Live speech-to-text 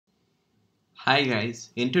Hi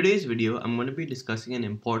guys, in today's video I'm going to be discussing an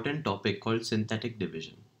important topic called synthetic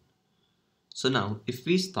division. So now if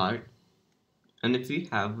we start and if we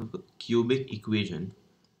have a cubic equation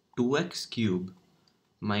 2x cube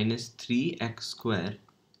minus 3x square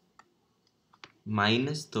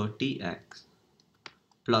minus 30x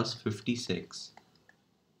plus 56,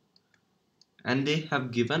 and they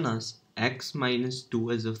have given us x minus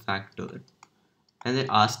 2 as a factor, and they're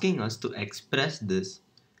asking us to express this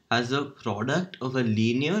as a product of a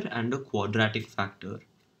linear and a quadratic factor.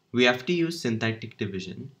 We have to use synthetic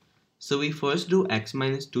division. So we first do x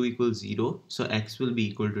minus 2 equals 0, so x will be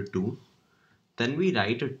equal to 2. Then we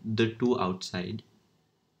write the 2 outside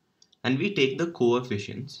and we take the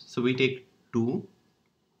coefficients. So we take 2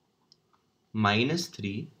 minus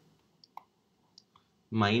 3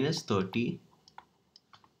 minus 30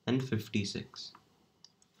 and 56.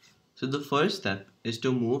 So the first step is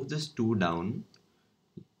to move this 2 down.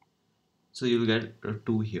 So you'll get a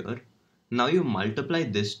 2 here. Now you multiply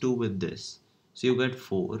this 2 with this. So you get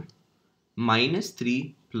 4. Minus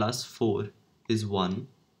 3 plus 4 is 1.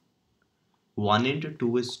 1 into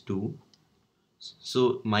 2 is 2.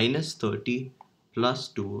 So minus 30 plus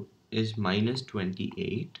 2 is minus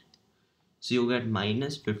 28. So you get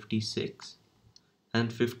minus 56.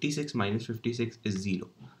 And 56 minus 56 is 0.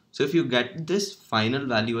 So if you get this final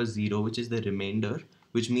value as 0, which is the remainder,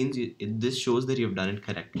 which means this shows that you have done it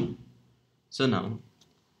correctly. So now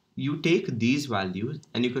you take these values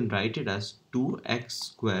and you can write it as 2x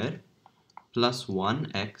square plus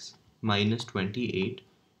 1x minus 28.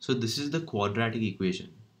 So this is the quadratic equation.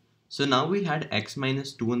 So now we had x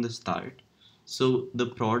minus 2 in the start. So the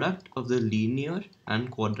product of the linear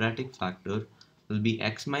and quadratic factor will be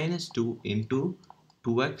x minus 2 into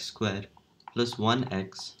 2x square plus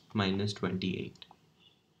 1x minus 28.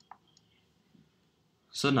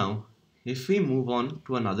 So now if we move on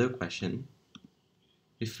to another question,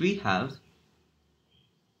 if we have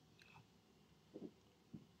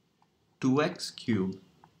 2x cube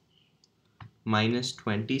minus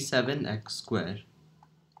 27x square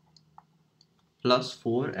plus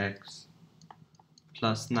 4x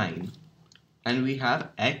plus 9, and we have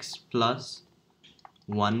x plus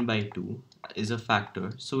 1 by 2 is a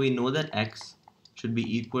factor, so we know that x should be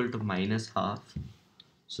equal to minus half.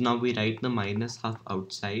 So now we write the minus half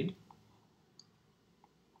outside.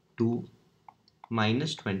 2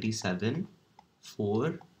 minus 27,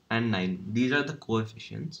 4 and 9, these are the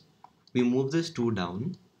coefficients. We move this 2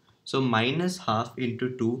 down, so minus half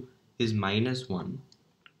into 2 is minus 1.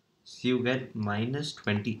 So you get minus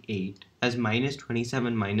 28, as minus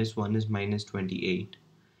 27 minus 1 is minus 28.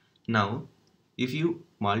 Now if you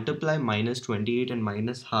multiply minus 28 and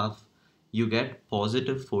minus half, you get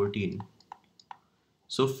positive 14.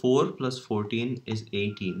 So 4 plus 14 is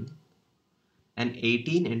 18, and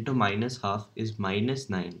 18 into minus half is minus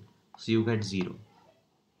 9, so you get 0.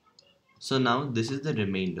 So now this is the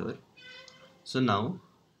remainder. So now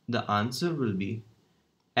the answer will be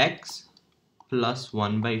x plus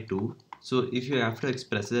 1 by 2. So if you have to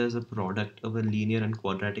express it as a product of a linear and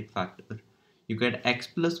quadratic factor, you get x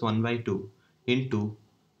plus 1 by 2 into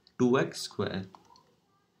 2x square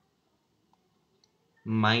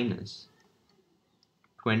minus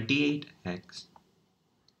 28x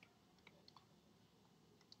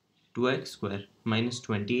 2x square minus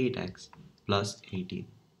 28x plus 18.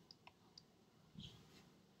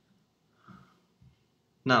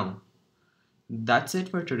 Now that's it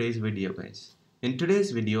for today's video, guys. In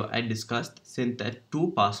today's video I discussed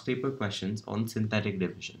two past paper questions on synthetic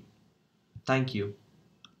division. Thank you.